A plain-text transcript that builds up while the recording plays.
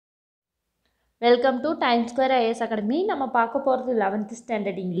Welcome to time square IAS academy. நம்ம பார்க்க போகிறது 11th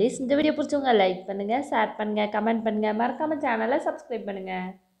ஸ்டாண்டர்ட் இங்கிலீஷ். இந்த வீடியோ பிடிச்சவங்க லைக் பண்ணுங்கள், ஷேர் பண்ணுங்கள், கமெண்ட் பண்ணுங்கள், மறக்காமல் சேனலை சப்ஸ்கிரைப் பண்ணுங்கள்.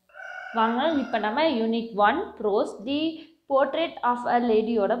 வாங்க இப்போ நம்ம unit 1 pros the portrait of a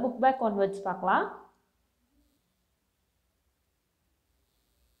லேடியோட book back onwards பார்க்கலாம்.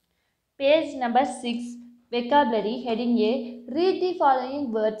 Page number 6, vocabulary, heading A. Read the following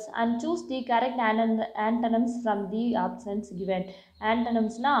words and choose the correct antonyms from the options given.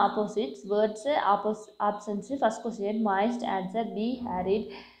 Antonyms na opposites, words options. First question, moist, answer B, arid.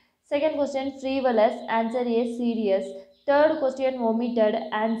 Second question, frivolous, answer A, serious. Third question, omitted,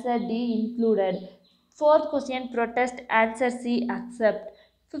 answer D, included. Fourth question, protest, answer C, accept.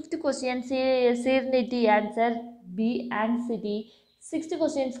 Fifth question, serenity, answer B, anxiety. Sixth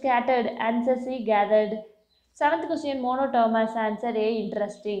question, scattered, answer C, gathered. Seventh question, monotonous, answer A,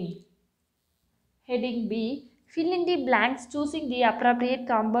 interesting. Heading B, fill in the blanks choosing the appropriate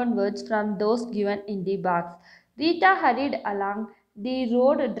compound words from those given in the box. Rita hurried along the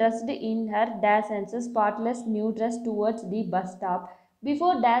road dressed in her dash answer spotless new dress towards the bus stop.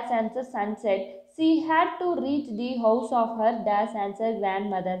 Before dash answer sunset, she had to reach the house of her dash answer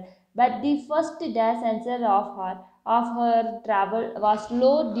grandmother. But the first dash answer of her travel was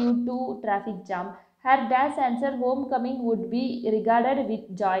slow due to traffic jam. Her dash answer homecoming would be regarded with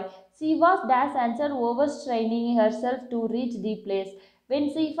joy. She was dash answer overstraining herself to reach the place. When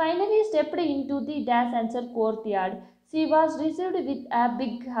she finally stepped into the dash answer courtyard, she was received with a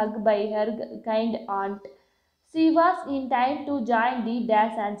big hug by her kind aunt. She was in time to join the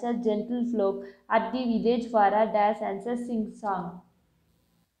dash answer gentle flock at the village for a dash answer sing song.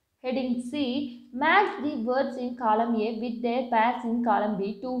 Heading C, match the words in column A with their pairs in column B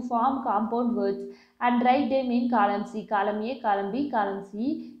to form compound words and write them in column C. Column A, column B, column C.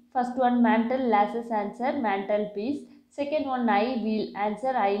 First one, mantle lashes, answer mantelpiece. Second one, eye wheel,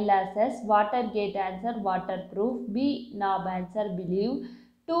 answer eyelashes. Water gate, answer waterproof. B, knob, answer believe.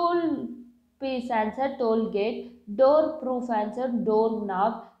 Tool piece, answer toll gate. Door proof, answer door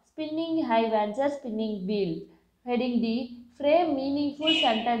knob. Spinning hive, answer spinning wheel. Heading D, frame meaningful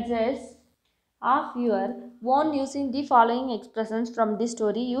sentences of your own using the following expressions from the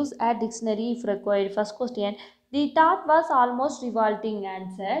story. Use a dictionary if required. First question, the thought was almost revolting,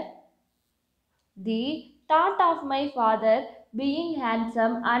 answer. The thought of my father being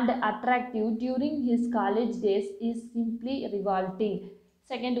handsome and attractive during his college days is simply revolting.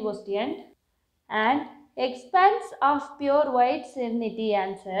 Second question, an expanse of pure white serenity,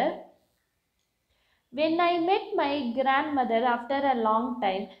 answer. When I met my grandmother after a long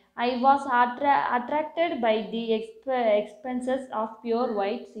time, I was attracted by the expenses of pure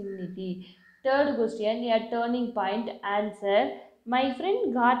white serenity. Third question, a turning point, answer. My friend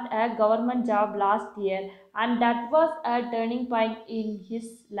got a government job last year and that was a turning point in his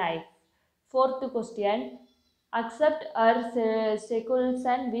life. Fourth question, accept her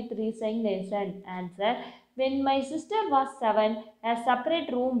seclusion with resignation, answer. When my sister was 7, a separate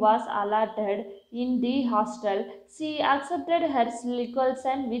room was allotted in the hostel. She accepted her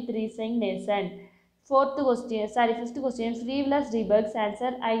seclusion with resignation. Fifth question, frivolous rebuks,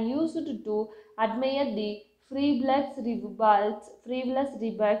 answer. I used to admire the frivolous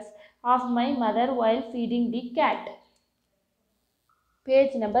rebuks of my mother while feeding the cat.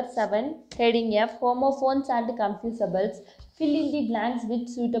 Page number 7, heading F, homophones and confusables. Fill in the blanks with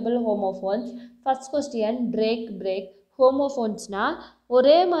suitable homophones. First question, break, break. ஹோமோஃபோன்ஸ்னா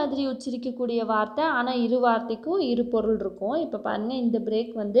ஒரே மாதிரி உச்சரிக்கக்கூடிய வார்த்தை ஆனால் இரு வார்த்தைக்கும் இரு பொருள் இருக்கும். இப்போ பாருங்கள், இந்த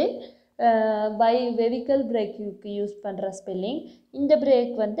பிரேக் வந்து பை வெஹிக்கல் பிரேக்கு யூஸ் பண்ணுற ஸ்பெல்லிங், இந்த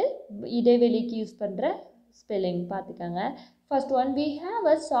பிரேக் வந்து இடைவெளிக்கு யூஸ் பண்ணுற ஸ்பெல்லிங் பார்த்துக்கோங்க. First one, we have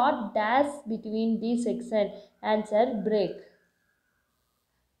a short dash between the section, answer break.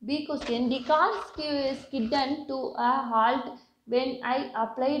 B question, the car skidded to a halt when I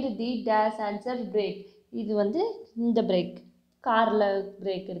applied the dash, answer brake. இது வந்து இந்த break, காரில்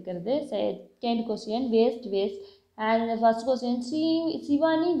break இருக்கிறது. Second question, waste waste. And first question,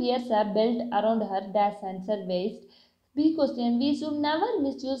 Shivani wears a belt around her dash, answer waist. B question, we should never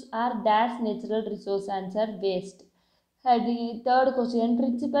misuse our dash natural resource, answer waste. Third question,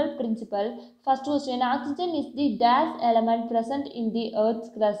 principle. First question, oxygen is the dash element present in the earth's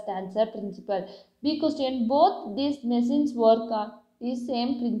crust, answer principle. B question, both these machines work on the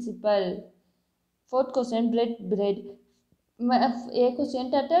same principle. Fourth question, bread. A question,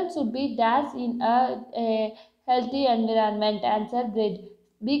 turtle should be dash in a healthy environment, answer bread.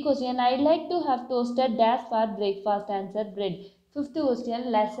 B question, I like to have toasted dash for breakfast, answer bread. Fifth question,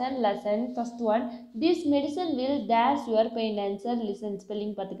 lesson. First one, this medicine will dash your pain, answer listen.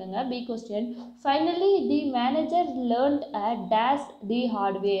 Spelling பார்த்துக்கங்க. B question, finally the manager learned a dash the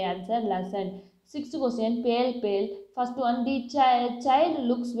hard way, answer lesson. Sixth question, pale, pale. First one, the child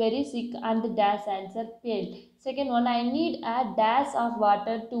looks very sick and dash answer pale. Second one, I need a dash of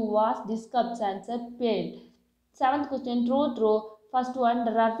water to wash this cups answer pale. Seventh question, true, true. First one,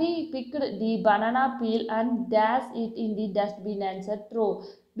 Ravi picked the banana peel and dashed it in the dustbin answer true.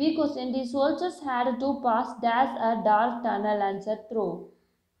 B question, the soldiers had to pass dash a dark tunnel answer true.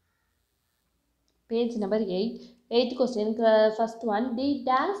 Page number 8. Eighth question, first one. The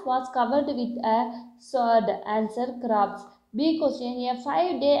dance was covered with a sword. Answer crabs. B question. A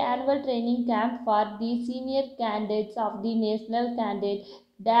 5-day annual training camp for the senior candidates of the National Candidate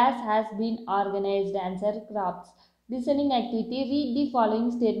Dash has been organized. Answer crabs. Listening activity. Read the following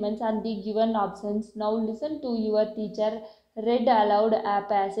statements and the given options. Now listen to your teacher read aloud a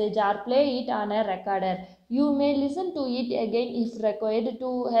passage or play it on a recorder. You may listen to it again if required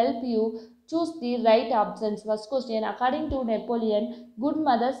to help you choose the right options. First question, according to Napoleon, good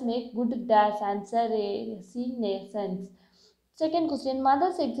mothers make good dash. Answer A. C. Nations. Second question,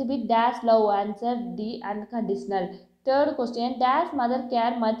 mothers exhibit dash love. Answer D. Unconditional. Third question, dash mother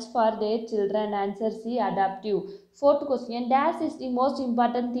care much for their children. Answer C. Adaptive. Fourth question, dash is the most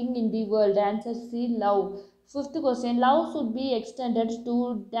important thing in the world. Answer C. Love. Fifth question, love should be extended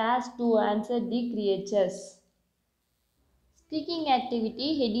to dash to. Answer D. Creatures. Speaking activity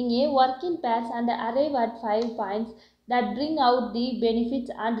heading A, work in pairs and arrive at 5 points that bring out the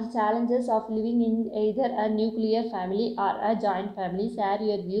benefits and challenges of living in either a nuclear family or a joint family. Share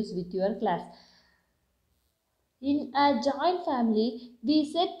your views with your class. In a joint family,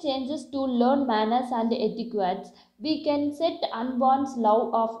 we set changes to learn manners and etiquettes. We can set unborn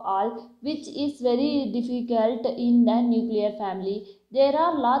love of all, which is very difficult in a nuclear family. There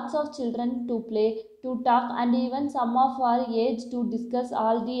are lots of children to play, to talk, and even some of our age to discuss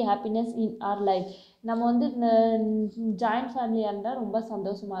all the happiness in our life. நம்ம வந்து joint ஃபேமிலியாக இருந்தால் ரொம்ப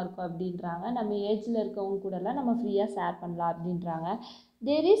சந்தோஷமாக இருக்கும் அப்படின்றாங்க. நம்ம ஏஜில் இருக்கவங்க கூடலாம் நம்ம ஃப்ரீயாக ஷேர் பண்ணலாம் அப்படின்றாங்க.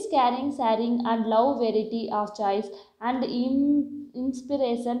 There is caring, sharing, and love, variety of choice, and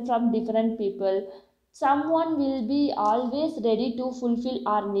inspiration from different people. Someone will be always ready to fulfill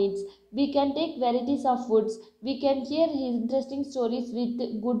our needs. We can take varieties of foods. We can hear interesting stories with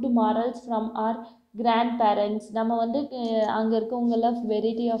good morals from our grandparents. நம்ம வந்து அங்கே இருக்கவங்கெல்லாம்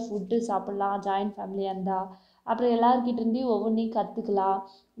variety of food சாப்பிட்லாம் joint ஃபேமிலியாக இருந்தால். அப்புறம் எல்லாருக்கிட்டேருந்து ஒவ்வொன்றையும் கற்றுக்கலாம்.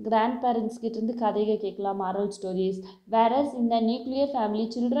 Grand பேரண்ட்ஸ்கிட்டேருந்து கதைகள் கேட்கலாம், moral stories. Various in the nuclear family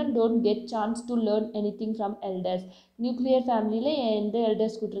children don't get chance to learn any thing from elders. Nuclear ஃபேமிலியில் எந்த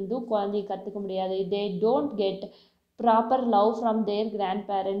எல்டர்ஸ்கிட்டேருந்தும் குழந்தைய கற்றுக்க முடியாது. They don't get proper love from there grand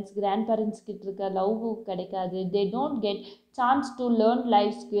parents கிட்ட இருக்க லவ் கிடைக்காது. They don't get chance to learn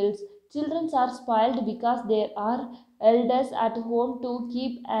life skills. Children are spoiled because there are elders at home to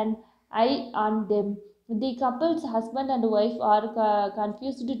keep an eye on them. The couple's husband and wife are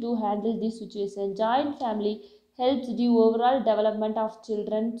confused to handle this situation. Joint family helps the overall development of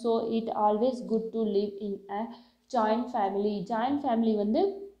children, so it always good to live in a joint family. Joint family வந்து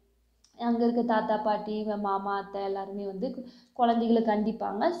அங்கே இருக்க தாத்தா பாட்டி மாமா அத்தை எல்லாருமே வந்து குழந்தைகளை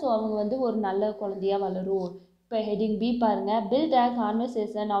கண்டிப்பாங்க. ஸோ அவங்க வந்து ஒரு நல்ல குழந்தையாக வளரும். இப்போ ஹெட்டிங் பி பாருங்கள், build a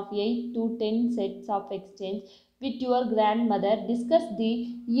conversation of 8 to 10 sets of exchange with your grandmother. Discuss the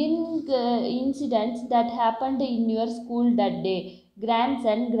incidents that happened in your school that day.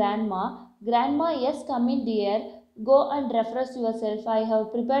 Grandson, grandma, yes, come in dear. Go and refresh yourself. I have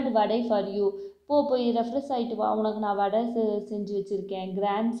prepared vadai for you. போய் refresh ஆகிட்டு வா, உனக்கு நான் வடை செஞ்சு வச்சுருக்கேன்.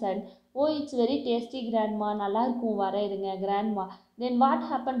 Grandson, O it's very tasty grandma, நல்லாயிருக்கும், வர இருங்க. Grandma, then what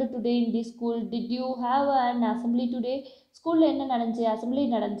happened today in the school? Did you have an assembly today? ஸ்கூலில் என்ன நடந்துச்சு? அசம்பிளி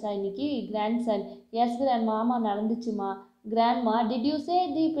நடந்துச்சா இன்னைக்கு? கிராண்ட்சன், எஸ் கிராண்ட்மா, ஆமாம் நடந்துச்சுமா. Grandma, did you say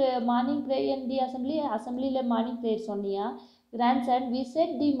the morning prayer in the assembly? அசம்பிளியில் morning prayer சொன்னியா? Grandson, we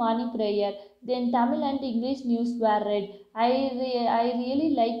said the morning prayer. Then Tamil and English news were read. I really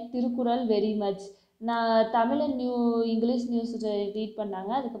like Thirukkural very much. நான் Tamil and English news read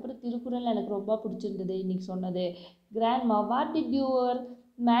பண்ணாங்க. அதுக்கப்புறம் திருக்குறள் எனக்கு ரொம்ப பிடிச்சிருந்தது இன்னைக்கு சொன்னது. Grandma, what did your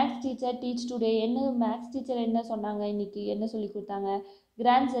maths teacher teach today? என்ன மேக்ஸ் டீச்சர் என்ன சொன்னாங்க இன்னைக்கு, என்ன சொல்லி கொடுத்தாங்க?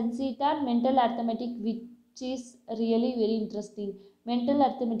 Grandson, she taught mental arithmetic which is really very interesting. Mental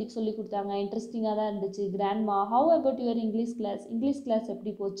arithmetic சொல்லி கொடுத்தாங்க, இன்ட்ரெஸ்டிங்காக தான் இருந்துச்சு. Grandma, how about your English class? English class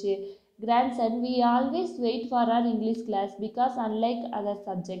எப்படி போச்சு? Grandson, we always wait for our English class because unlike other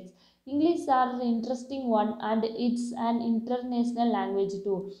subjects English or interesting one and it's and international language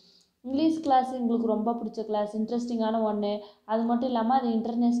two. English class எங்களுக்கு ரொம்ப பிடிச்ச class, இன்ட்ரெஸ்டிங்கான ஒன்று. அது மட்டும் இல்லாமல் அது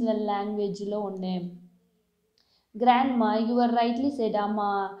இன்டர்நேஷ்னல் லாங்குவேஜில் ஒன்று. Grandma, your rightly said.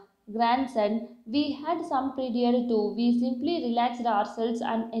 ஆமாம். Grandson, we had some period too. We simply relaxed ourselves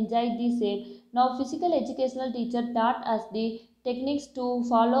and enjoyed the same. Now physical educational teacher taught us the techniques to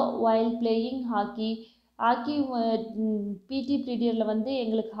follow while playing hockey. Hockey பிடி பீரியடில் வந்து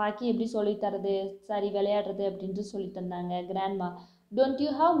எங்களுக்கு hockey எப்படி சொல்லித் தரது சரி விளையாடுறது அப்படின்ட்டு சொல்லி தந்தாங்க grandma. Don't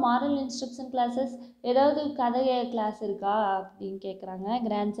you have moral instruction classes? ஏதாவது கதை கிளாஸ் இருக்கா அப்படின்னு கேட்குறாங்க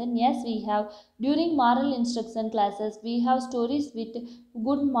grandson. S we have. During moral instruction classes we have stories with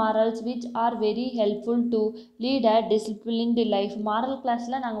good morals which are very helpful to lead a disciplined life. Moral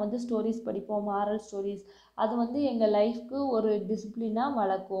கிளாஸில் நாங்கள் வந்து stories படிப்போம், moral stories. அது வந்து எங்கள் லைஃப்க்கு ஒரு டிசிப்ளினாக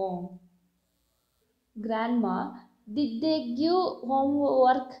வளர்க்கும். Grandma, did they give home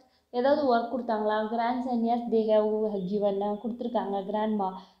work? ஏதாவது ஒர்க் கொடுத்தாங்களா? Grandson, yes they have given. கொடுத்துருக்காங்க. Grandma,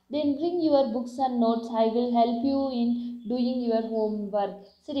 then bring your books and notes, I will help you in doing your home work.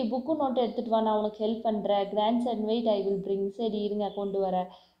 சரி, புக்கு நோட்டை எடுத்துகிட்டு வா, நான் உனக்கு ஹெல்ப் பண்ணுறேன். Grandson, wait, I will bring. சரி இருங்க, கொண்டு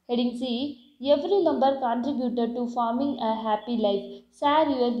வரேன். Heading C, every member contributed to farming a happy life. Share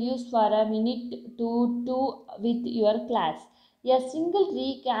your views for a minute to with your class. A single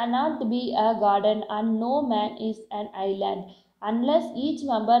tree cannot be a garden and no man is an island. Unless each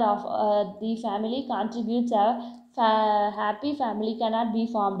member of the family contributes, a happy family cannot be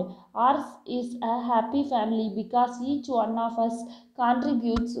formed. Ours is a happy family because each one of us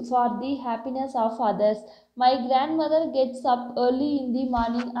contributes for the happiness of others. My grandmother gets up early in the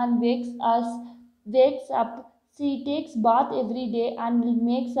morning and wakes up. She takes bath every day and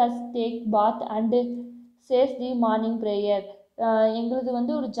makes us take bath and says the morning prayer. எங்களுது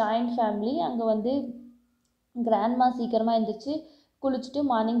வந்து ஒரு joint family. அங்கே வந்து grandma சீக்கிரமாக எழுந்திரிச்சு குளிச்சுட்டு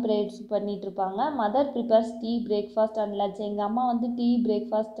morning prayers பண்ணிகிட்ருப்பாங்க. Mother prepares tea, breakfast and lunch. எங்கள் அம்மா வந்து டீ,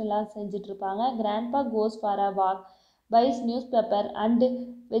 பிரேக்ஃபாஸ்ட் எல்லாம் செஞ்சிட்ருப்பாங்க. Grandpa goes for a walk, wise news paper and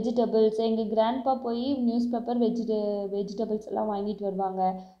vegetables. எங்கள் கிராண்ட்பா போய் நியூஸ் பேப்பர், வெஜிடபிள்ஸ் எல்லாம் வாங்கிட்டு வருவாங்க.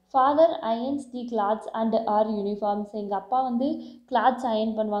 Father ions the clothes and R uniforms. எங்கள் அப்பா வந்து கிளாத்ஸ்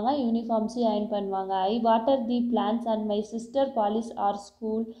அயன் பண்ணுவாங்க, யூனிஃபார்ம்ஸையும் அயன் பண்ணுவாங்க. ஐ water the plants and my sister polish R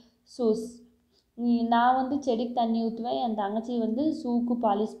school shoes. நான் வந்து செடிக்கு தண்ணி ஊற்றுவேன், என் தங்கச்சி வந்து ஷூக்கு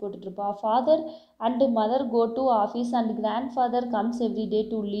polish போட்டுட்ருப்பா. Father and mother go to office and grand father comes every day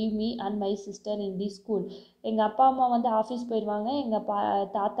to leave me and my sister in the school. எங்கள் அப்பா அம்மா வந்து ஆஃபீஸ் போயிடுவாங்க, எங்கள்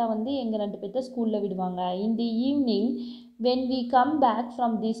தாத்தா வந்து எங்கள் 2 பேர்த்த ஸ்கூலில் விடுவாங்க. இன் தி evening when we come back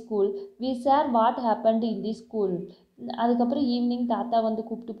from the school we share what happened in the school. அதுக்கப்புறம் ஈவினிங் தாத்தா வந்து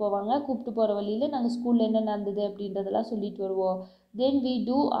கூப்பிட்டு போவாங்க. கூப்பிட்டு போகிற வழியில் நாங்கள் ஸ்கூலில் என்ன நடந்தது அப்படின்றதெல்லாம் சொல்லிட்டு வருவோம். தென் we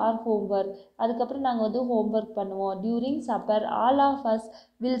do our homework. அதுக்கப்புறம் நாங்கள் வந்து ஹோம்ஒர்க் பண்ணுவோம். During supper all of us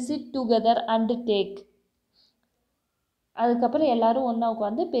will chit together and take. அதுக்கப்புறம் எல்லோரும் ஒன்றா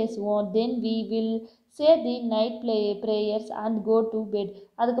உட்காந்து பேசுவோம். Then we will say the night prayers and go to bed.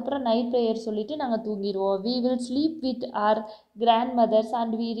 அதுக்கப்புறம் நைட் ப்ரேயர் சொல்லிவிட்டு நாங்கள் தூங்கிடுவோம். We will sleep with R grand mothers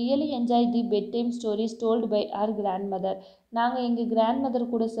and we really enjoy the bed time stories told by R grand mother. நாங்கள் எங்கள் grand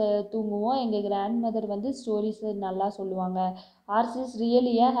mother கூட தூங்குவோம். எங்கள் grand mother வந்து stories நல்லா சொல்லுவாங்க. Hours is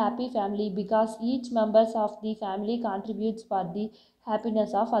really a happy family because each members of the family contributes for the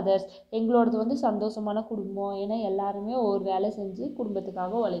happiness of others. எங்களோடது வந்து சந்தோஷமான குடும்பம், ஏன்னா எல்லாருமே ஒரு வேலை செஞ்சு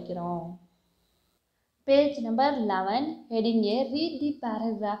குடும்பத்துக்காக உழைக்கிறோம். Page number 11, heading A, read the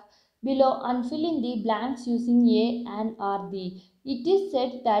paragraph below and fill in the blanks using A and or the. It is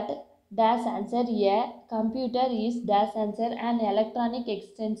said that dash answer a computer is dash answer an electronic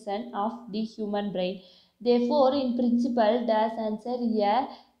extension of the human brain. Therefore, in principle, dash answer a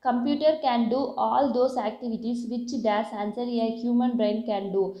computer can do all those activities which dash answer a human brain can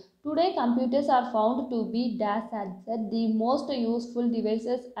do. Today, computers are found to be dash answer the most useful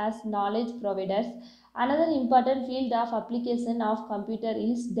devices as knowledge providers. Another important field of application of computer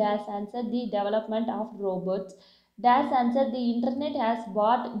is dash answer the development of robots. Dash answer the internet has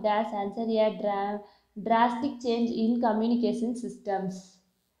brought dash answer a drastic change in communication systems.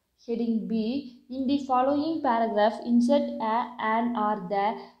 Heading B, in the following paragraph, insert a, an or the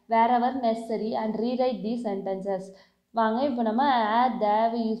wherever necessary and rewrite the sentences. வாங்க இப்போ நம்ம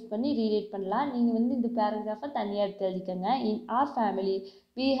தேவை use பண்ணி rewrite பண்ணலாம். நீங்கள் வந்து இந்த பேராகிராஃபை தனியாக எடுத்து எழுதிக்கோங்க. இன் R family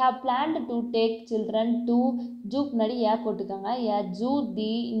we have planned to take children to zoo. முன்னாடி போட்டுக்கோங்க. Zoo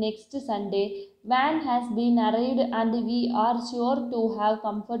the next Sunday. Van has been arrived and we are sure to have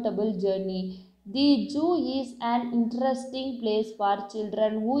comfortable journey. The zoo is an interesting place for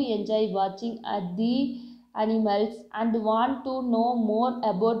children who enjoy watching the animals and want to know more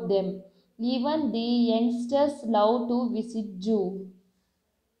about them. Even the youngsters love to visit zoo.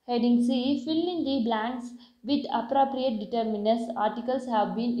 Heading C, fill in the blanks with appropriate determinants. Articles have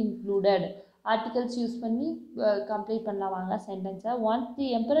been included. Articles use பண்ணி complete பண்ணலாம் வாங்க sentence. Once the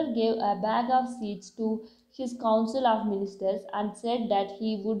emperor gave a bag of seeds to his council of ministers and said that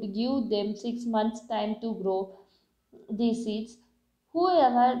he would give them 6 months time to grow these seeds.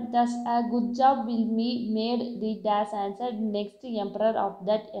 Whoever does a good job will be made the dash answer next emperor of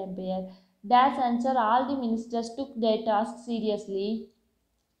that empire. Dash answer all the ministers took their task seriously.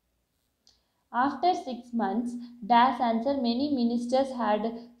 After 6 months, Das answered many ministers had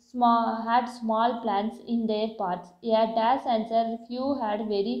small plans in their parts. Yeah, Das answered few had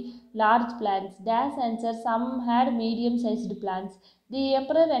very large plans. Das answered some had medium-sized plans. The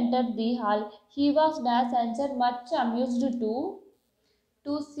emperor entered the hall. He was Das answered much amused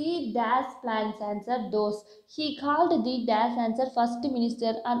to see Das plans answer those. He called the Das answer first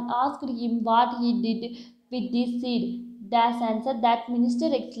minister and asked him what he did with this seed. Das answered that minister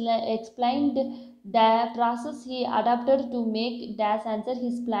explained the process he adopted to make Das answer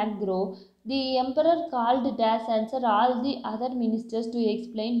his plant grow. The emperor called Das answer all the other ministers to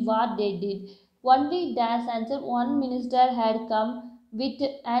explain what they did. Only Das answer one minister had come with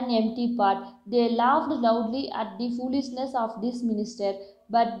an empty pot. They laughed loudly at the foolishness of this minister,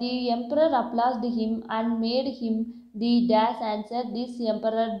 but the emperor applauded him and made him the dash answer. This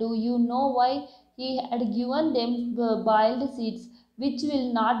emperor, do you know why he had given them boiled seeds which will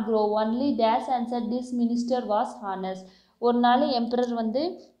not grow? Only dash answered. This minister was honest. ஒரு நாள் emperor வந்து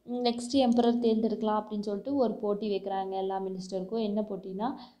next emperor தேர்ந்தெடுக்கலாம் அப்படின்னு சொல்லிட்டு ஒரு போட்டி வைக்கிறாங்க எல்லா மினிஸ்டருக்கும். என்ன போட்டினா,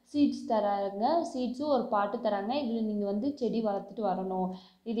 சீட்ஸ் தராங்க, சீட்ஸும் ஒரு பாட்டு தராங்க. இதில் நீங்கள் வந்து செடி வளர்த்துட்டு வரணும்,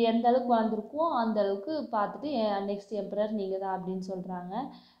 இது எந்த அளவுக்கு வளர்ந்துருக்கோ அந்த அளவுக்கு பார்த்துட்டு நெக்ஸ்ட் எம்பரர் நீங்கள் தான் அப்படின்னு சொல்கிறாங்க.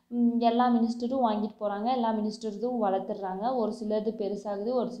 எல்லா மினிஸ்டரும் வாங்கிட்டு போகிறாங்க, எல்லா மினிஸ்டரும் வளர்த்துடுறாங்க. ஒரு சிலது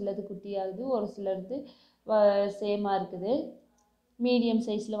பெருசாகுது, ஒரு சிலது குட்டியாகுது, ஒரு சிலது சேமாக இருக்குது, மீடியம்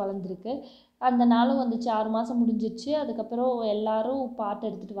சைஸில் வளர்ந்துருக்கு. அந்த நாளும் வந்துச்சு, 6 மாதம் முடிஞ்சிருச்சு. அதுக்கப்புறம் எல்லாரும் பாட்டு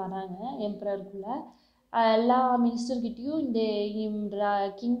எடுத்துகிட்டு வராங்க எம்பரருக்குள்ளே. எல்லா மினிஸ்டர்கிட்டையும் இந்த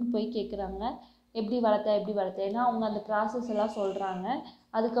கிங் போய் கேட்குறாங்க, எப்படி வளர்த்த ஏன்னா அவங்க அந்த ப்ராசஸ் எல்லாம் சொல்கிறாங்க.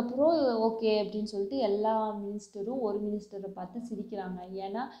 அதுக்கப்புறம் ஓகே அப்படின்னு சொல்லிட்டு எல்லா மினிஸ்டரும் ஒரு மினிஸ்டரை பார்த்து சிரிக்கிறாங்க.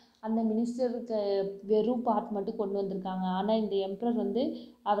 ஏன்னா அந்த மினிஸ்டருக்கு வெறும் பாட் மட்டும் கொண்டு வந்திருக்காங்க. ஆனால் இந்த எம்பரர் வந்து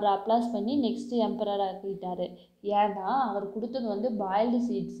அவரை அப்ளாஸ் பண்ணி நெக்ஸ்ட் எம்பரர் ஆக்கிட்டாரு. ஏன்னா அவர் கொடுத்தது வந்து பாயில்டு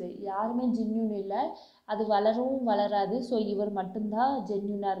சீட்ஸு, யாருமே ஜென்யூன் இல்லை, அது வளரவும் வளராது. ஸோ இவர் மட்டும்தான்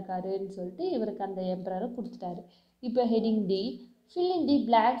ஜென்யூனாக இருக்காருன்னு சொல்லிட்டு இவருக்கு அந்த எம்பரரை கொடுத்துட்டாரு. இப்போ heading D, fill in the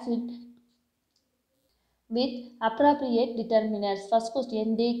blanks with appropriate determinants. First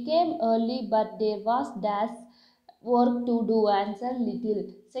question, they came early but there was dash work to do. Answer, little.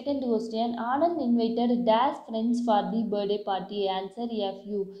 Second question, Anand invited dash friends for the birthday party. Answer, a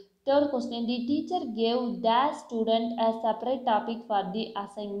few. Third question, the teacher gave dash student a separate topic for the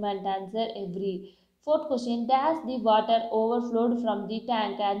assignment. Answer, every. Fourth question, dash the water overflowed from the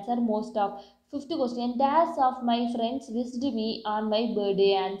tank. Answer, most of. Fifth question, dash of my friends wished me on my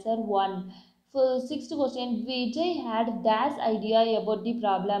birthday. Answer, one. Sixth question, Vijay had dash idea about the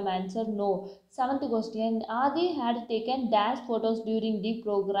problem. Answer, no. Seventh question, Adi had taken dash photos during the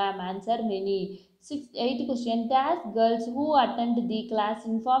program. Answer, many. Eighth question, dash girls who attended the class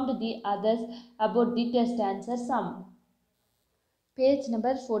informed the others about the test. Answer, some. Page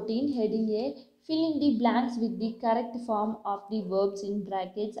number 14, heading A, fill in the blanks with the correct form of the verbs in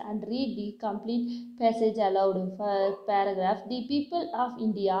brackets and read the complete passage aloud. Paragraph, the people of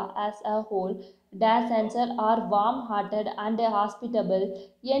India as a whole dash answer are warm-hearted and hospitable.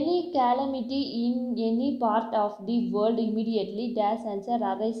 Any calamity in any part of the world immediately dash answer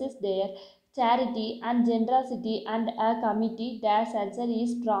arises there. Charity and generosity and a committee dash answer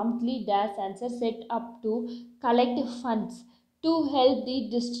is promptly dash answer set up to collect funds to help the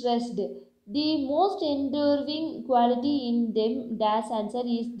distressed. The most enduring quality in them dash answer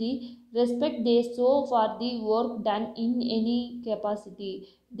is the respect they show for the work done in any capacity.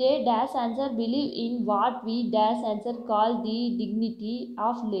 They dash answer believe in what we dash answer call the dignity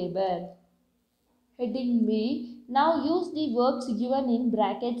of labor. Heading B, now use the verbs given in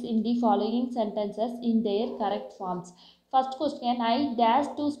brackets in the following sentences in their correct forms. First question, I dash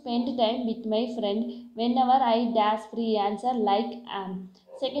to spend time with my friend whenever I dash free. Answer, like am.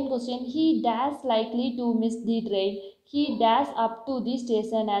 Second question, he dash likely to miss the train. He dash up to the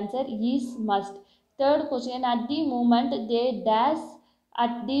station. Answer, is must. Third question, at the moment they dash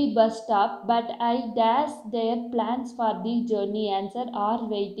at the bus stop but I dash their plans for the journey. Answer, are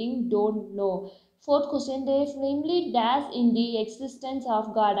waiting, don't know. Fourth question, they firmly dash in the existence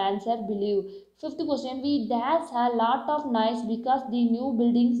of God. Answer, believe. Fifth question, we dash a lot of noise because the new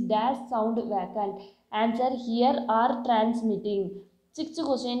buildings dash sound vacant. Answer, here are transmitting. Sixth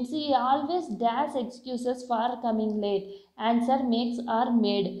question, she always dash excuses for coming late. Answer, makes or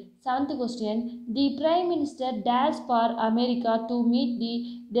made. Seventh question, the Prime Minister dash for America to meet the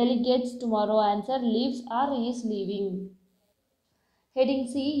delegates tomorrow. Answer, leaves or is leaving. Heading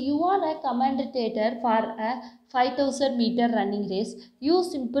C, you are a commentator for a 5000-meter running race.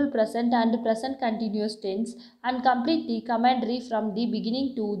 Use simple present and present continuous tense and complete the commentary from the beginning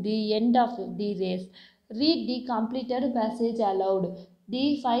to the end of the race. Read the completed passage aloud.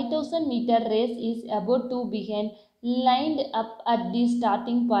 The 5000-meter race is about to begin. Lined up at the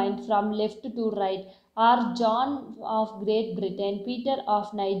starting point from left to right are John of Great Britain, Peter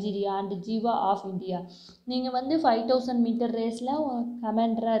of Nigeria and Jiva of India. நீங்கள் வந்து 5000 metre ரேஸில்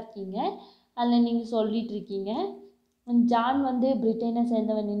கமாண்டராக இருக்கீங்க. அதில் நீங்கள் சொல்லிகிட்டு இருக்கீங்க, John வந்து பிரிட்டனை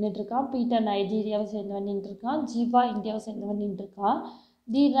சேர்ந்தவன் நின்றுட்டுருக்கான், பீட்டர் நைஜீரியாவை சேர்ந்தவன் நின்றுருக்கான், ஜீவா இந்தியாவை சேர்ந்தவன் நின்றுருக்கான்.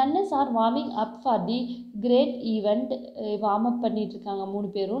 தி runners R warming up for the great event. Warm up பண்ணிகிட்ருக்காங்க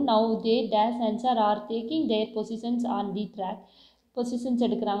 3 பேரும். Now they days answer are taking there positions on the track. Positions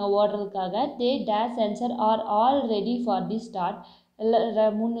எடுக்கிறாங்க ஓடுறதுக்காக. தே days answer are all ready for the start.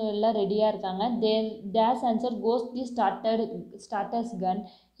 எல்லாம் ரெடியாக இருக்காங்க. தேர் days answer cos the starters gun.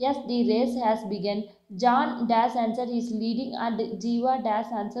 S the race has begin. John days answer is leading and Jeeva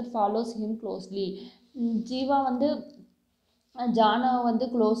days answer follows him closely. Jeeva வந்து ஜானை வந்து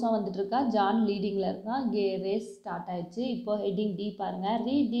க்ளோஸாக வந்துட்டுருக்கா, John லீடிங்கில் இருக்கான். Race start ஆயிடுச்சு. இப்போ heading D பாருங்கள்.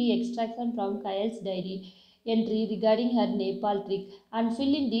 Read the extraction from கயல்ஸ் diary entry regarding her Nepal trick and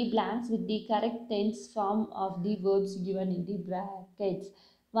fill in the blanks with the correct tense form of the verbs given in the brackets.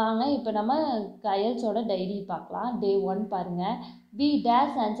 வாங்க இப்போ நம்ம கயல்ஸோட diary பார்க்கலாம். டே 1 பாருங்கள். We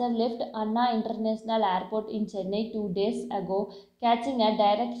days answer left Anna international airport in Chennai 2 days ago catching a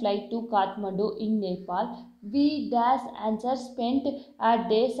direct flight to Kathmandu in Nepal. We dash answer spent a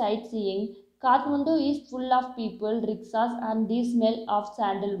day sightseeing. Kathmandu is full of people, rickshaws and the smell of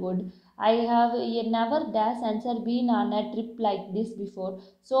sandalwood. I have never dash answer been on a trip like this before,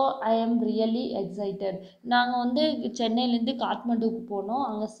 so I am really excited. நாங்கள் வந்து சென்னையிலேருந்து காத்மண்டுவுக்கு போனோம்.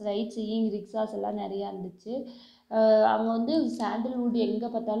 அங்கே side seeing rickshaws எல்லாம் நிறையா இருந்துச்சு. அங்கே வந்து சாண்டல்வுட் எங்கே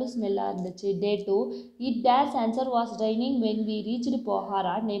பார்த்தாலும் ஸ்மெல்லாக இருந்துச்சு. டே 2, it dash answer was raining when we reached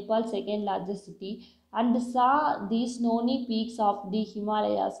போஹாரா, Nepal second largest city, and saw the snowy peaks of the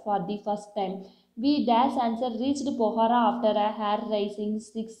Himalayas for the first time. We dash answer reached Pokhara after a hair-raising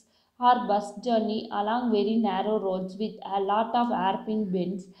 6-hour bus journey along very narrow roads with a lot of hairpin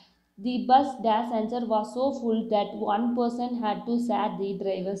bends. The bus dash answer was so full that one person had to share the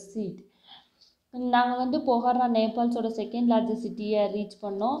driver's seat. நாங்கள் வந்து பொஹாரா நேபாள்ஸோட second largest சிட்டியை reach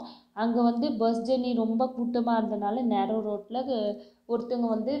பண்ணோம். அங்கே வந்து bus journey ரொம்ப கூட்டமாக இருந்தனால நேரோ ரோட்டில் ஒருத்தவங்க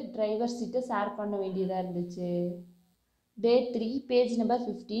வந்து டிரைவர் சீட்டை ஷேர் பண்ண வேண்டியதாக இருந்துச்சு. டே 3 page number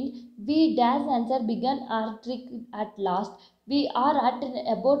 15. We days answer begin R trick at last. We are at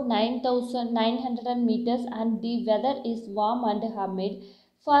about 9,900 meters and the weather is warm and humid.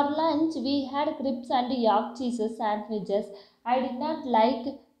 For lunch we had crepes and York cheeses sandwiches. I did not like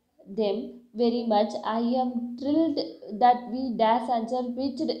them very much. I am thrilled that we dash answer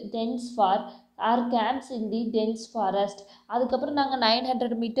reached thence for our camps in the dense forest. அதுக்கப்புறம் நாங்கள்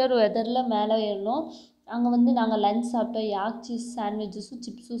 900 metre வெதரில் மேலே ஏறினோம். அங்கே வந்து நாங்கள் lunch சாப்பிட்டோம். யாக் cheese சாண்ட்விச்சஸும்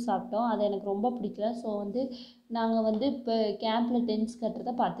சிப்ஸும் சாப்பிட்டோம். அது எனக்கு ரொம்ப பிடிக்கல. ஸோ வந்து நாங்கள் வந்து இப்போ கேம்பில் டென்ட்ஸ்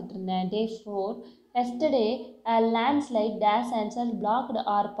கட்டுறதை பார்த்துட்டு இருந்தேன். டே 4. Yesterday a landslide dash answer blocked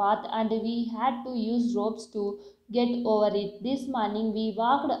our path and we had to use ropes to get over it. This morning we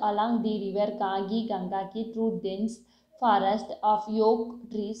walked along the river Gangaki through dense forest of oak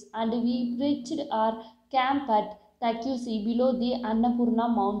trees and we reached our camp at Takusi below the Annapurna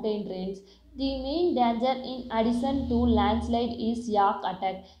mountain range. The main danger in addition to landslide is yak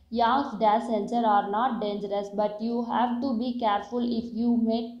attack. Yaks dash answer are not dangerous, but you have to be careful if you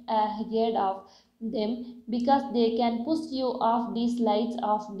met ahead of them because they can push you off the slides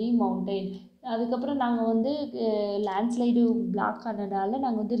of the mountain. அதுக்கப்புறம் நாங்கள் வந்து landslide black ஆனதுனால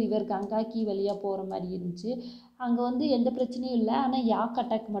நாங்கள் வந்து river கங்காக்கி வழியாக போகிற மாதிரி இருந்துச்சு. அங்கே வந்து எந்த பிரச்சனையும் இல்லை, ஆனால் யாக்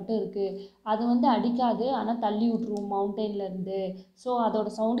அட்டாக் மட்டும் இருக்குது. அது வந்து அடிக்காது, ஆனால் தள்ளி விட்ருவோம் மவுண்டெயின்லேருந்து. ஸோ அதோட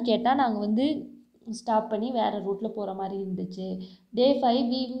சவுண்டு கேட்டால் நாங்கள் வந்து ஸ்டாப் பண்ணி வேறு ரூட்டில் போகிற மாதிரி இருந்துச்சு. டே 5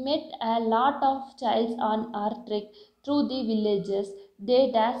 we met a lot of childs on our trek through the villages. They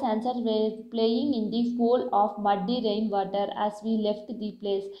dash answer were playing in the pool of muddy rainwater as we left the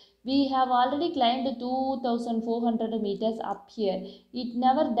place. We have already climbed 2,400 meters up here. It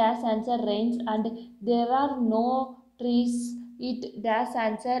never dash answer rains and there are no trees. It dash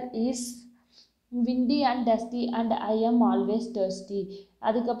answer is windy and dusty and I am always thirsty.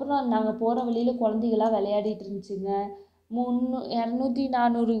 அதுக்கப்புறம் நாங்கள் போகிற வழியில் குழந்தைகளாக விளையாடிட்டு இருந்துச்சுங்க.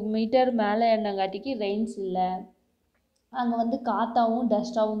 200-400 metre மேலே என்னங்காட்டிக்கு Reigns இல்லை. அங்கே வந்து காத்தாவும்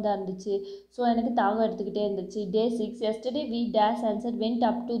டஸ்ட்டாகவும் தான் இருந்துச்சு. ஸோ எனக்கு தாகம் எடுத்துக்கிட்டே இருந்துச்சு. டே 6 yesterday we dash answer went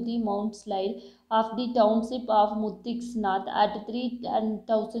up to the mount slide of the township of Muttiksnath at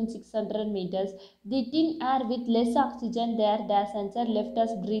 3,600 meters. The thin air with less oxygen there, dash answer, left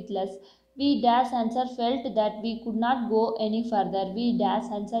us breathless. We dash answer felt that we could not go any further. We dash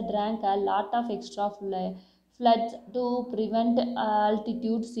answer drank a lot of extra floods to prevent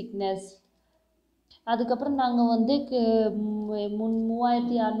altitude sickness. அதுக்கப்புறம் நாங்கள் வந்து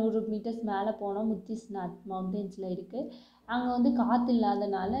 3600 metres மேலே போனோம். முத்திஸ்நாத் மவுண்டென்ஸில் இருக்குது. அங்கே வந்து காற்று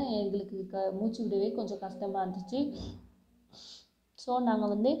இல்லாதனால எங்களுக்கு மூச்சு விடவே கொஞ்சம் கஷ்டமாக இருந்துச்சு. ஸோ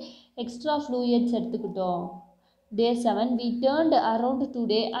நாங்கள் வந்து எக்ஸ்ட்ரா ஃப்ளூயிட்ஸ் எடுத்துக்கிட்டோம். Day 7, we turned around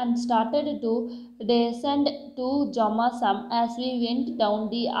today and started to descend to Jamasam. As we went down,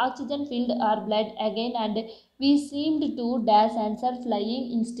 the oxygen filled our blood again and we seemed to dash answer flying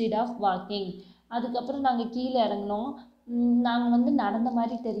instead of walking. அதுக்கப்புறம் நாங்கள் கீழே இறங்கினோம். நாங்கள் வந்து நடந்த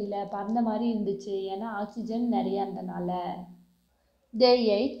மாதிரி தெரியல, பறந்த மாதிரி இருந்துச்சு, ஏன்னா ஆக்சிஜன் நிறையா இருந்தனால. Day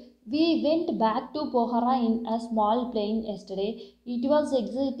 8, we went back to Pokhara in a small plane yesterday. It was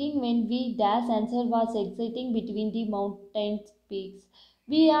exciting when we dash answer was exciting between the mountain peaks.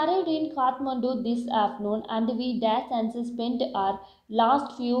 We arrived in Kathmandu this afternoon and we dash answer spent our last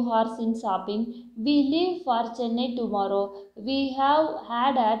few hours in shopping. We leave for Chennai tomorrow. We have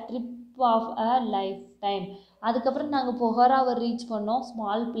had a trip of a lifetime. அதுக்கப்புறம் நாங்கள் பொஹராவை reach பண்ணோம்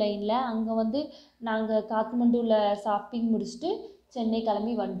small பிளெயினில். அங்கே வந்து நாங்கள் காத்மண்டுவில் shopping முடிச்சுட்டு சென்னை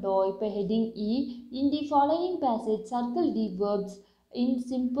கிளம்பி வந்துட்டோம். இப்போ heading E. In the following passage circle the verbs in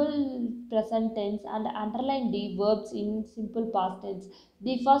simple present tense and underline the verbs in simple past tense.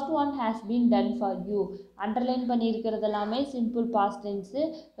 The first one has been done for you. Underline பண்ணியிருக்கிறது எல்லாமே simple past tens,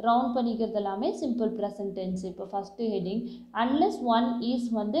 round பண்ணிக்கிறது எல்லாமே simple present tens. இப்போ first heading unless one is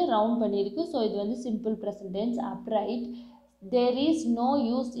வந்து round பண்ணியிருக்கு. So இது வந்து simple present tense. Upright. There is no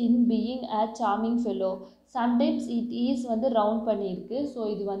use in being a charming fellow. Sometimes it is வந்து ரவுண்ட் பண்ணியிருக்கு. So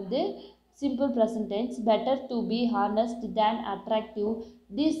இது வந்து simple present tense. Better to be honest than attractive.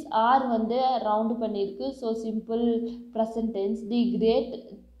 This R வந்து round பண்ணியிருக்கு. So simple present tense. The great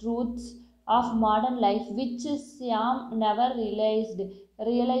truths of modern life which Siam never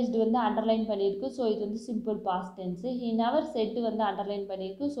realised வந்து underline பண்ணியிருக்கு. So இது வந்து simple past tens. He never set வந்து underline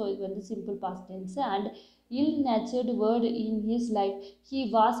பண்ணியிருக்கு. So இது வந்து simple past tens. And ill-natured word in his life. He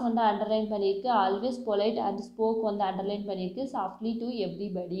was வந்து underline பண்ணியிருக்கு. ஆல்வேஸ் பொலைட் அண்ட் ஸ்போக் வந்து அண்டர்லைன் பண்ணியிருக்கு. Softly to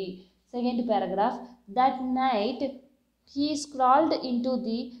everybody. Second paragraph. That night he crawled into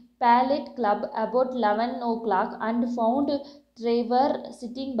the Palette Club about 11 o'clock and found Trevor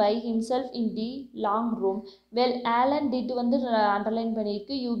sitting by himself in the long room. Well, Alan did வந்து underline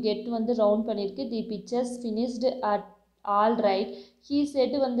பண்ணியிருக்கு. You get வந்து round பண்ணியிருக்கு. The pictures finished at all right. He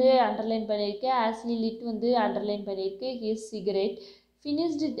said வந்து underline பண்ணியிருக்கு. Ashley lit வந்து underline பண்ணியிருக்கு. His cigarette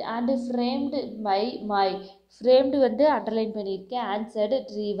finished and framed by my framed வந்து underline பண்ணியிருக்கு. Answered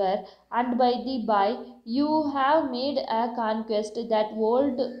Trevor. And by the by, you have made a conquest. That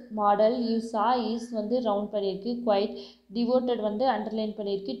old model you saw is வந்து round பண்ணியிருக்கு. Quite devoted வந்து underline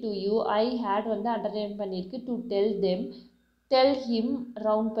பண்ணியிருக்கு. To you I had வந்து underline பண்ணியிருக்கு. To tell him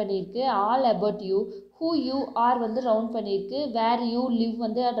round பண்ணியிருக்கு. All about you. Who you are வந்து round பண்ணியிருக்கு. Where you live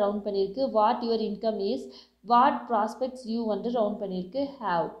வந்து ரவுண்ட் பண்ணியிருக்கு. What your income is. What prospects you வந்து ரவுண்ட் பண்ணியிருக்கு.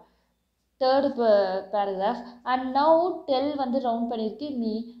 Have. Third paragraph. And now del வந்து ரவுண்ட் பண்ணியிருக்கு.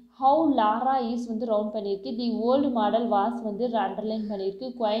 மீ. ஹவு லாரா இஸ் வந்து ரவுண்ட் பண்ணியிருக்கு. தி ஓல்டு மாடல் வாஸ் வந்து அண்டர்லைன் பண்ணியிருக்கு.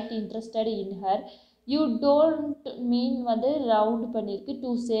 Quite interested in her. You don't மீன் வந்து ரவுண்ட் பண்ணியிருக்கு.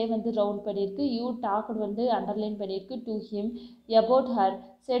 டு சே வந்து ரவுண்ட் பண்ணியிருக்கு. யூ டாக்டு வந்து அண்டர்லைன் பண்ணியிருக்கு. To him about her.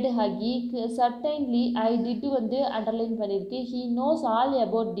 Set ஹகி. Certainly I did வந்து அண்டர்லைன் பண்ணியிருக்கு. He knows all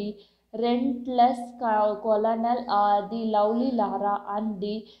about the ரெண்ட்லெஸ் கொலனல் the lovely Laura and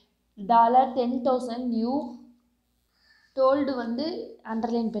the $10,000 you told வந்து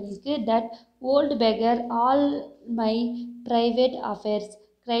underline பண்ணியிருக்கு. That old beggar all my private affairs.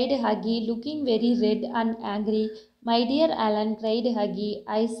 cried Huggy, looking very red and angry. My dear Alan, cried Huggy,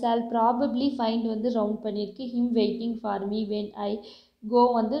 I shall probably find வந்து round பண்ணியிருக்கு. him waiting for me when I go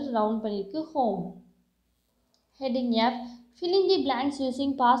வந்து round பண்ணியிருக்கு. home. Heading F. Fill in the blanks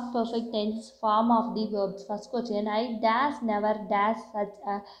using past perfect tense form of the verbs. First question. I dash never dash such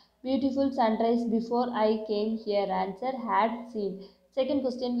a beautiful sunrise before I came here. Answer. Had seen. Second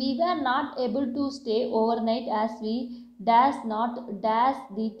question. We were not able to stay overnight as we dash not dash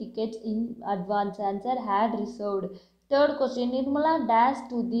the tickets in advance. Answer. Had reserved. Third question. Nirmala dash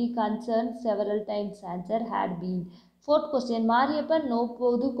to the concern several times. Answer. Had been. Fourth question. Mariappan know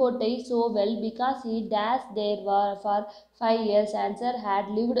Pudukkottai so well because he dash there for 5 years. Answer. Had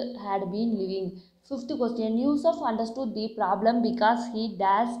lived, had been living. Fifth question. Yusuf understood the problem because he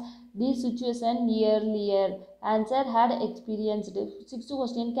dash the situation earlier. Answer, had experienced. Sixth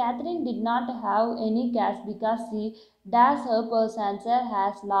question, Catherine did not have any cash because she dash her purse. Answer,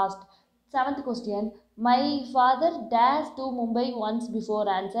 has lost. Seventh question, my father dashed to Mumbai once before.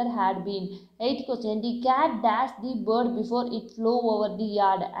 Answer, had been. Eighth question, the cat dashed the bird before it flew over the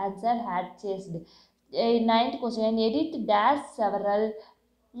yard. Answer, had chased. Ninth question, Edith dashed several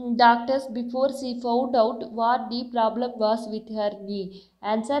doctors before she found out what the problem was with her knee.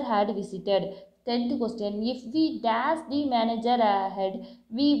 Answer, had visited. Tenth question, if we dash the manager ahead,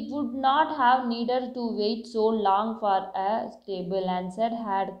 we would not have needed to wait so long for a table. Answer,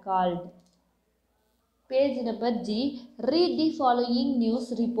 had called. Page number G. Read the following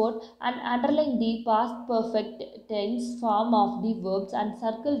news report and underline the past perfect tense form of the verbs and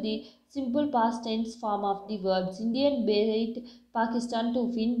circle the simple past tense form of the verbs. Indian beat Pakistan to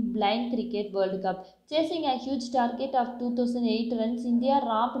win Blind Cricket World Cup. Chasing a huge target of 2008 runs, India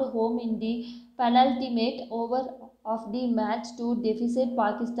ramped home in the penultimate over of the match to defeat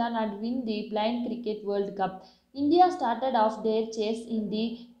Pakistan and win the Blind Cricket World Cup. India started off their chase in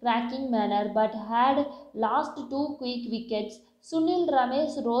the cracking manner but had lost two quick wickets. Sunil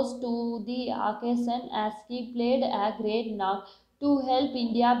Ramesh rose to the occasion as he played a great knock to help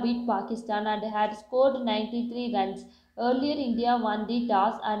India beat Pakistan and had scored 93 runs. Earlier, India won the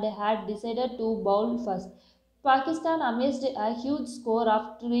toss and had decided to bowl first. Pakistan amassed a huge score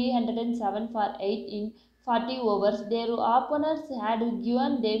of 307 for 8 in 40 overs. Their opponents had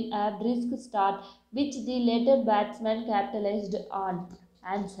given them a brisk start, which the later batsmen capitalized on.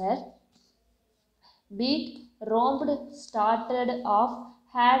 Answer, beat, roamed, started off,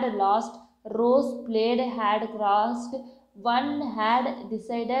 had lost, rose, played, had crossed, one, had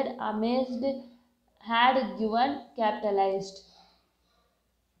decided, amazed, had given, capitalized.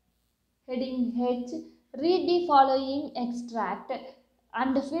 Heading H. Read the following extract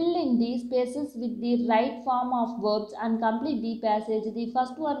and fill in the spaces with the right form of verbs and complete the passage. The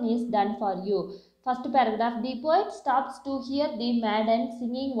first one is done for you. First paragraph. The poet stops to hear the maiden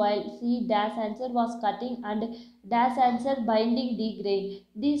singing while she dash answer was cutting and dash answer binding the grain.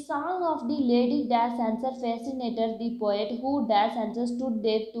 The song of the lady dash answer fascinated the poet, who dash answer stood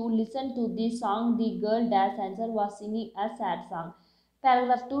there to listen to the song. The girl dash answer was singing a sad song.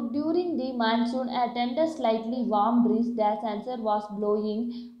 Paragraph 2. During the monsoon, a tender, slightly warm breeze, dash answer was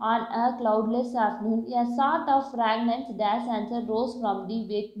blowing on a cloudless afternoon. A sort of fragrance, dash answer, rose from the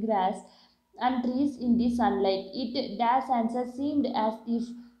wet grass and trees in the sunlight. It, dash answer, seemed as if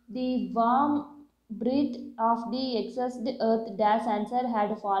the warm breath of the exhausted earth, dash answer,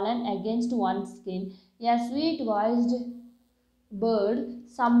 had fallen against one's skin. A sweet voiced bird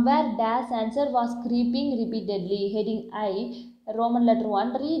somewhere, dash answer, was creeping repeatedly. Heading I. Roman letter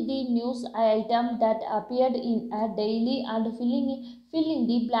 1. Read the news item that appeared in a daily and fill in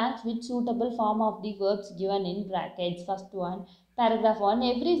the blanks with suitable form of the verbs given in brackets. First one. Paragraph 1.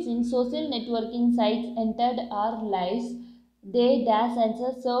 Ever since social networking sites entered our lives, they dash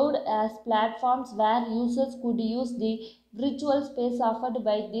answer served as platforms where users could use the virtual space offered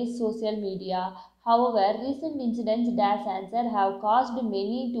by this social media. However, recent incidents dash answer have caused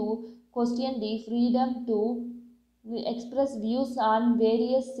many to question the freedom to express views on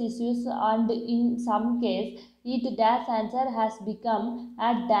various issues, and in some cases it dash answer has become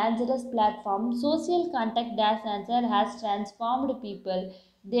a dangerous platform. Social contact dash answer has transformed people.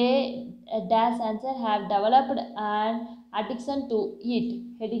 They dash answer have developed an addiction to it.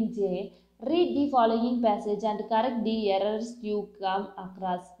 Heading J. Read the following passage and correct the errors you come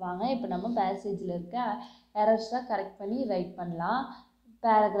across. வாங்க இப்போ நம்ம பேசேஜில் இருக்க எரர்ஸை correct பண்ணி right பண்ணலாம்.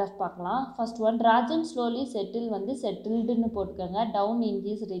 Paragraph பார்க்கலாம். First one, Rajan slowly settle வந்து செட்டில்டுன்னு போட்டுக்கோங்க. Down in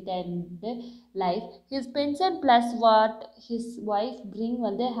his retired life. His pension plus what his wife bring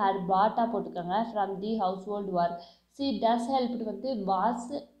வந்து ஹேட் பாட்டா போட்டுக்கோங்க from the house hold work. C does helped வந்து வாஸ்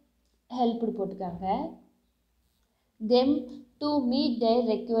ஹெல்ப்டு போட்டுக்கோங்க. Them to meet their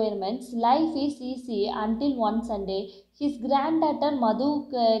requirements. Life is easy until one Sunday. His granddaughter Madhu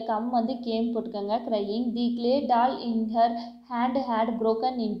came போட்டுக்கோங்க crying. The clay doll in her hand had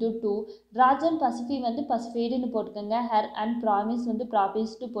broken into two. Rajan Pacifi வந்து pacifiedன்னு போட்டுக்கோங்க. Her and promise வந்து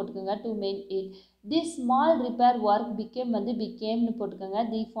promised போட்டுக்கோங்க to mend it. This small repair work becameன்னு போட்டுக்கோங்க.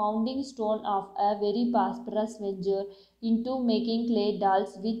 The founding stone of a very prosperous venture into making clay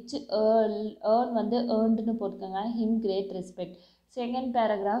dolls, which earnedன்னு போட்டுக்கோங்க him great respect. Second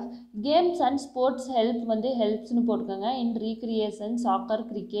paragraph. Games and sports helpsன்னு போட்டுக்கோங்க. In recreation, soccer,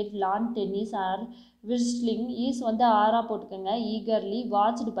 cricket, lawn tennis or whistling is ஆரா போட்டுக்கோங்க. Eagerly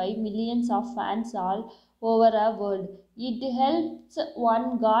watched by millions of fans all over a world. It helps one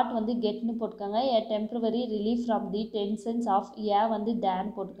got getன்னு போட்டுக்கோங்க. A temporary relief from the tensions of than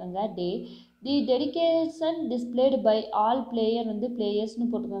போட்டுக்கோங்க day. The dedication displayed by all players in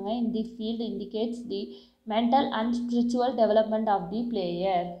the field indicates the mental and spiritual development of the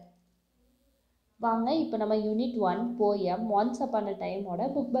player. வாங்க இப்போ நம்ம unit 1 poem once upon a டைமோட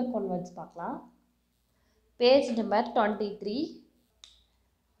book back onwards பார்க்கலாம். Page number 23.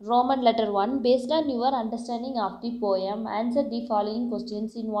 Roman letter 1. Based on your understanding of the poem, answer the following questions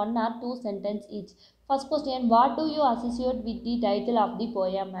in 1 or 2 sentences each. First question, what do you associate with the title of the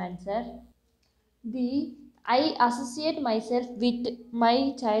poem? Answer. I associate myself with my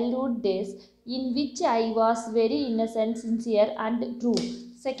childhood days in which I was very innocent, sincere and true.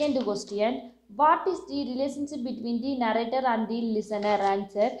 Second question, what is the relationship between the narrator and the listener?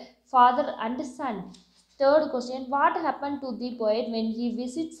 Answer, father and son. Third question, what happened to the poet when he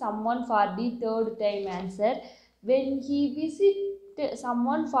visits someone for the third time? Answer, when he visits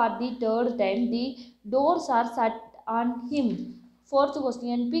someone for the third time, the doors are shut on him. Fourth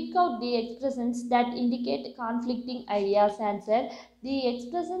question, pick out the expressions that indicate conflicting ideas. Answer, the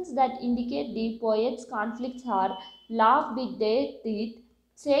expressions that indicate the poet's conflicts are laugh with their teeth,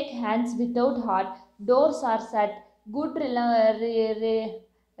 shake hands without heart, doors are shut, good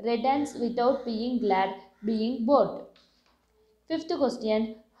riddance without being glad, being bored. Fifth question,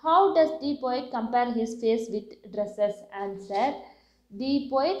 how does the poet compare his face with dresses? Answer, the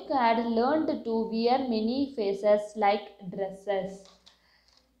poet had learned to wear many faces like dresses.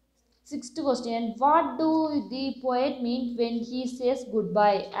 Sixth question, what do the poet mean when he says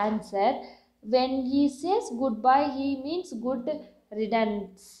goodbye? Answer, when he says goodbye, he means good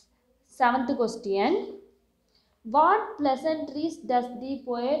riddance. Seventh question, what pleasantries does the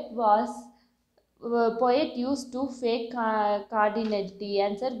poet used to fake cardinality?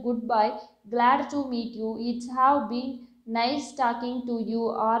 Answer, goodbye, glad to meet you, it's have been nice talking to you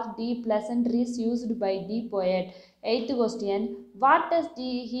are the pleasantries used by the poet. Eighth question, what does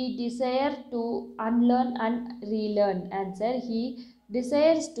he desire to unlearn and relearn? Answer, he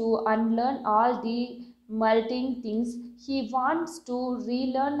desires to unlearn all the melting things. He wants to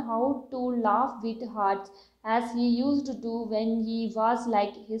relearn how to laugh with hearts as he used to do when he was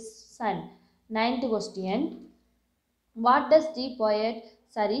like his son. Ninth question,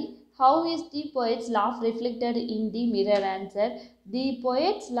 how is the poet's laugh reflected in the mirror? Answer, the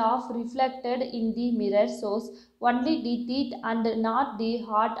poet's laugh reflected in the mirror shows only the teeth and not the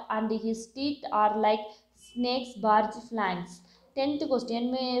heart, and his teeth are like snakes' barge flanks. Tenth question,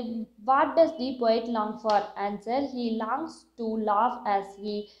 what does the poet long for? Answer, he longs to laugh as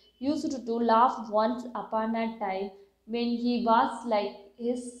he used to laugh once upon a time when he was like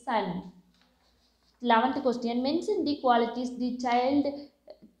his son. 11th question, mention the qualities the child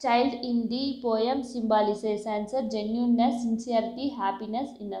in the poem symbolizes. Answer, genuineness, sincerity, happiness,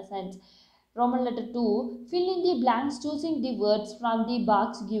 innocence. Roman letter 2, fill in the blanks choosing the words from the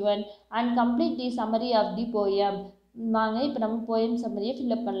box given and complete the summary of the poem. வாங்க இப்போ நம்ம poem summary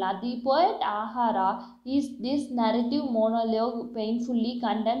fill up பண்ணலாம். The poet Ahara is this narrative monologue painfully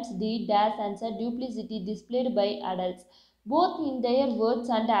condemns the dash answer duplicity displayed by adults, both in their words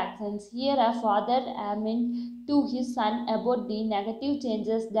and actions. Here a father amends to his son about the negative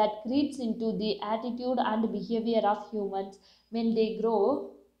changes that creeps into the attitude and behavior of humans when they grow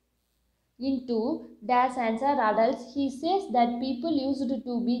into dash answer adults. He says that people used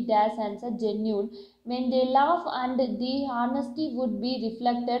to be dash answer genuine when they laugh and the honesty would be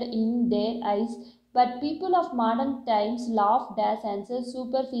reflected in their eyes, but people of modern times laugh dash answer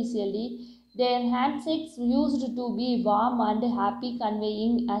superficially. Their handshakes used to be warm and happy,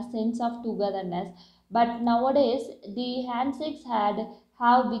 conveying a sense of togetherness, but nowadays the handshakes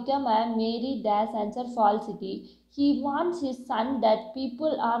have become a merry dash answer falsity. He warns his son that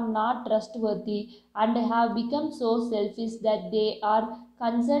people are not trustworthy and have become so selfish that they are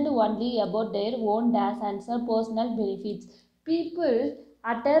concerned only about their own dash answer personal benefits. People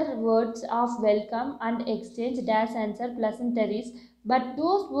utter words of welcome and exchange dash answer pleasantries, but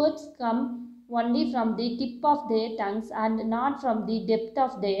those words come only from the tip of their tongues and not from the depth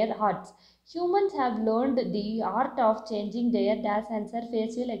of their hearts. Humans have learned the art of changing their dash answer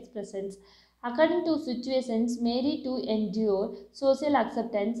facial expressions according to situations, merely to endure social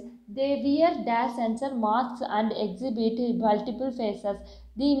acceptance. They wear dash answer masks and exhibit multiple faces.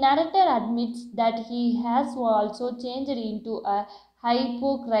 The narrator admits that he has also changed into a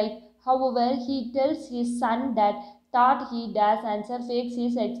hypocrite. However, he tells his son that thought he dash answer fakes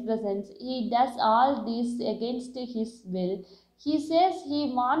his expressions. He does all this against his will. He says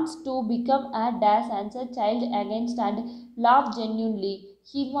he wants to become a dash answer child against and laugh genuinely.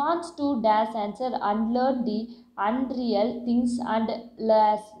 He wants to dash answer unlearn the unreal things and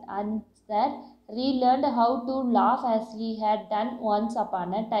answer relearned how to laugh as he had done once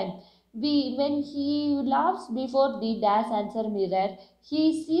upon a time. When he laughs before the dash answer mirror,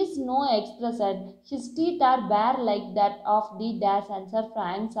 he sees no expression. His teeth are bare like that of the dash answer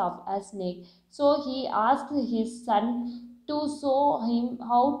fangs of a snake. So he asked his son to show him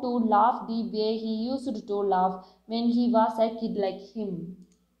how to laugh the way he used to laugh when he was a kid like him.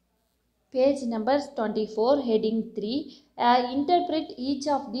 Page number 24, heading 3. Interpret each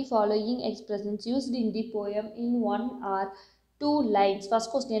of the following expressions used in the poem in one or two lines. First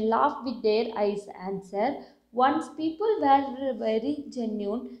question, laugh with their eyes. Answer. Once people were very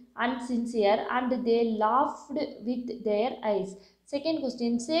genuine and sincere and they laughed with their eyes. Second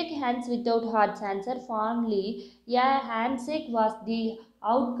question, shake hands without hearts. Answer. Fondly, a handshake was the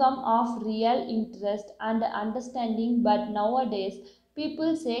outcome of real interest and understanding, but nowadays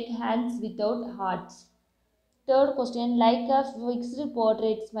people shake hands without hearts. Third question, like a fixed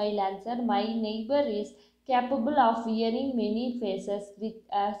portrait smile. Answer. My neighbor is capable of wearing many faces with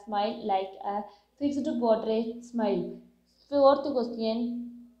a smile like a fixed portrait smile. Fourth question,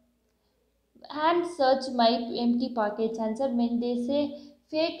 hand search my empty pockets. Answer. When they say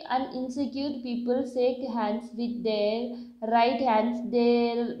fake and insecure people shake hands with their right hands,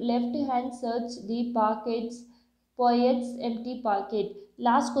 their left hand search the poet's empty pocket.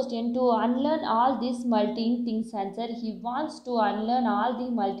 Last question, to unlearn all these multiple things. Answer. He wants to unlearn all the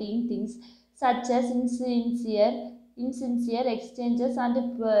multiple things such as insincere exchanges and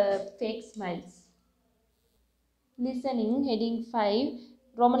fake smiles. Listening, heading 5,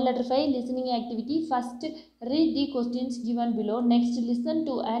 Roman letter 5, listening activity. First, read the questions given below. Next, listen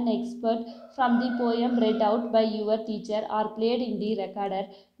to an expert from the poem read out by your teacher or played in the recorder.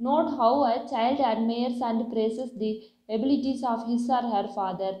 Note how a child admires and praises the abilities of his or her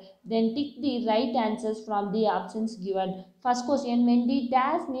father. Then tick the right answers from the options given. First question, when the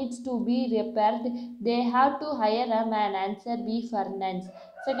dash needs to be repaired, they have to hire a man. Answer B, furnace.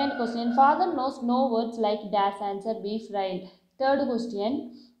 Second question, father knows no words like dash. Answer B, frail. Third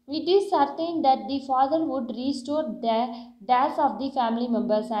question, it is certain that the father would restore the dash of the family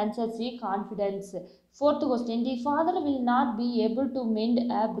members. Answer C, confidence. Fourth question, the father will not be able to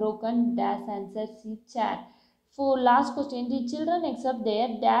mend a broken dash. Answer C, chair. For last question, the children accept their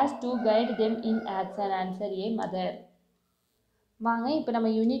dash to guide them in action. Answer A, mother. வாங்க இப்போ நம்ம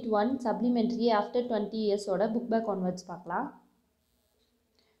unit 1 supplementary after 20 இயர்ஸோட book back onwards பார்க்கலாம்.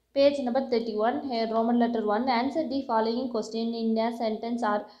 Page number 31, here Roman letter 1, answer the following question in a sentence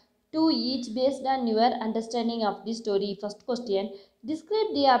or two each based on your understanding of the story. First question, describe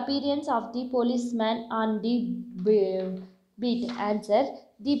the appearance of the policeman on the beat. Answer,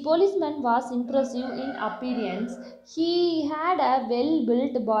 the policeman was impressive in appearance. He had a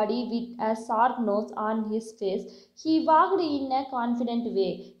well-built body with a sharp nose on his face. He walked in a confident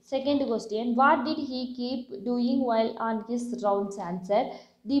way. Second question, what did he keep doing while on his rounds? Answer,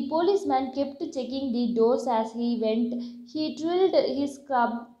 the policeman kept checking the doors as he went. He drilled his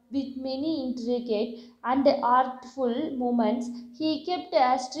club with many intricate and artful movements. He kept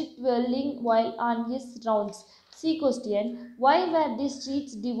a strict dwelling while on his rounds. C question, why were the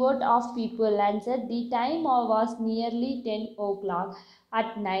streets devoid of people? Answer, the time was nearly 10 o'clock at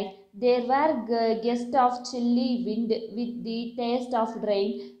night. There were gusts of chilly wind with the taste of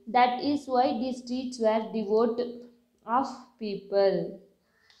rain. That is why the streets were devoid of people.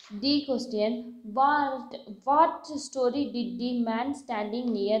 D question, what story did the man standing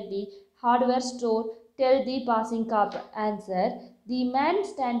near the hardware store tell the passing cop? Answer, the man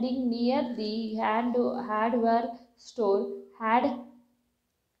standing near the hardware store had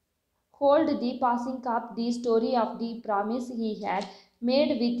told the passing cop the story of the promise he had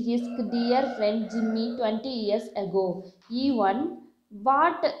made with his dear friend Jimmy 20 years ago. E1,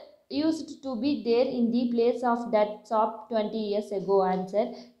 what used to be there in the place of that shop 20 years ago? Answer,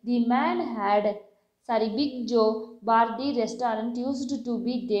 the man had Big Joe Bardi restaurant used to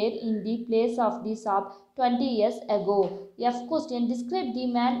be there in the place of the shop 20 years ago. F question, describe the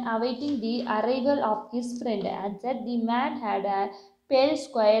man awaiting the arrival of his friend. Answer, the man had a pale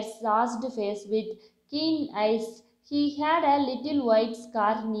square sauced face with keen eyes. He had a little white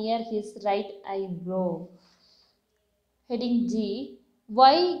scar near his right eyebrow. Heading G,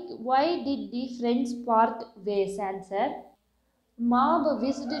 why did the friends part ways? Answer, Mob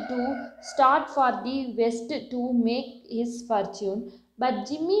wished to start for the west to make his fortune, but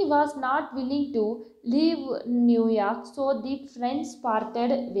Jimmy was not willing to leave New York, so the friends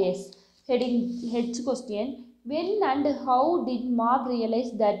parted ways. Heading H question, when and how did Mob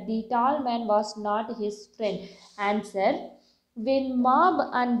realize that the tall man was not his friend? Answer, when Mob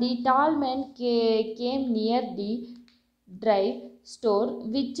and the tall man came near the drive store,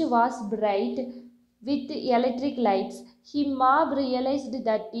 which was bright with electric lights. He Mob realized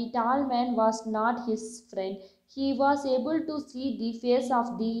that the tall man was not his friend. He was able to see the face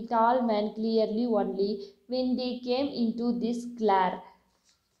of the tall man clearly only when they came into this glare.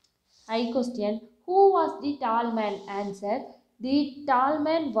 I question, who was the tall man? Answer, the tall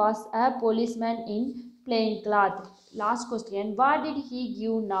man was a policeman in plain cloth. Last question, what did he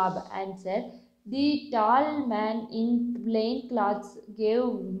give Nob? Answer, the tall man in plain clothes gave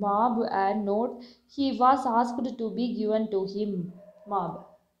Mob a note. He was asked to be given to him. Mob.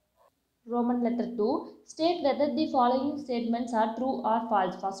 Roman letter 2. State whether the following statements are true or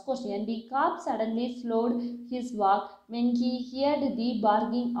false. First question. The cop suddenly slowed his walk when he heard the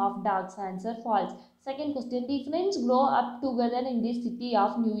barking of dogs. Answer false. Second question. The friends grow up together in the city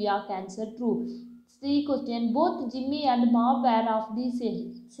of New York. Answer true. C question. Both Jimmy and Bob were of the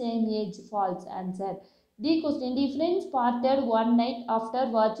same age. False. Answer. D question. The friends parted one night after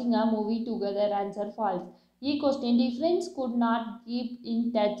watching a movie together. Answer false. E question. The friends could not keep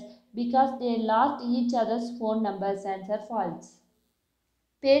in touch because they lost each other's phone numbers. Answer false.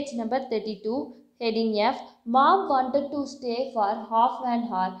 Page number 32, heading F. Mom wanted to stay for half an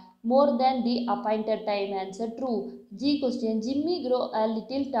hour more than the appointed time. Answer true. G question. Jimmy grew a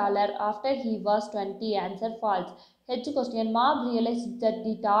little taller after he was 20. Answer false. H question. Mom realized that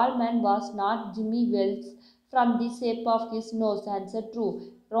the tall man was not Jimmy Wells from the shape of his nose. Answer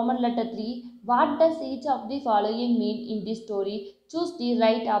true. Roman letter 3. What does each of the following mean in this story? Choose the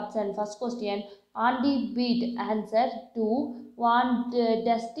right option. First question. On the beat. Answer 2. One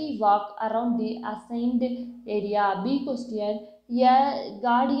dusty walk around the assigned area. B question. A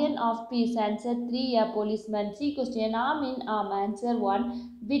guardian of peace. Answer 3. A policeman. C question. Arm in arm. Answer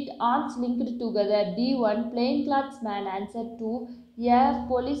 1. With arms linked together. D1. Plainclothes man. Answer 2. A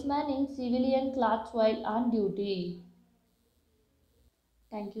policeman in civilian clothes while on duty.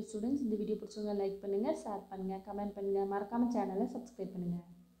 Thank you students. இந்த video பிடிச்சவங்க like பண்ணுங்க, share பண்ணுங்க, comment பண்ணுங்க, மறக்காம சேனலை subscribe பண்ணுங்க.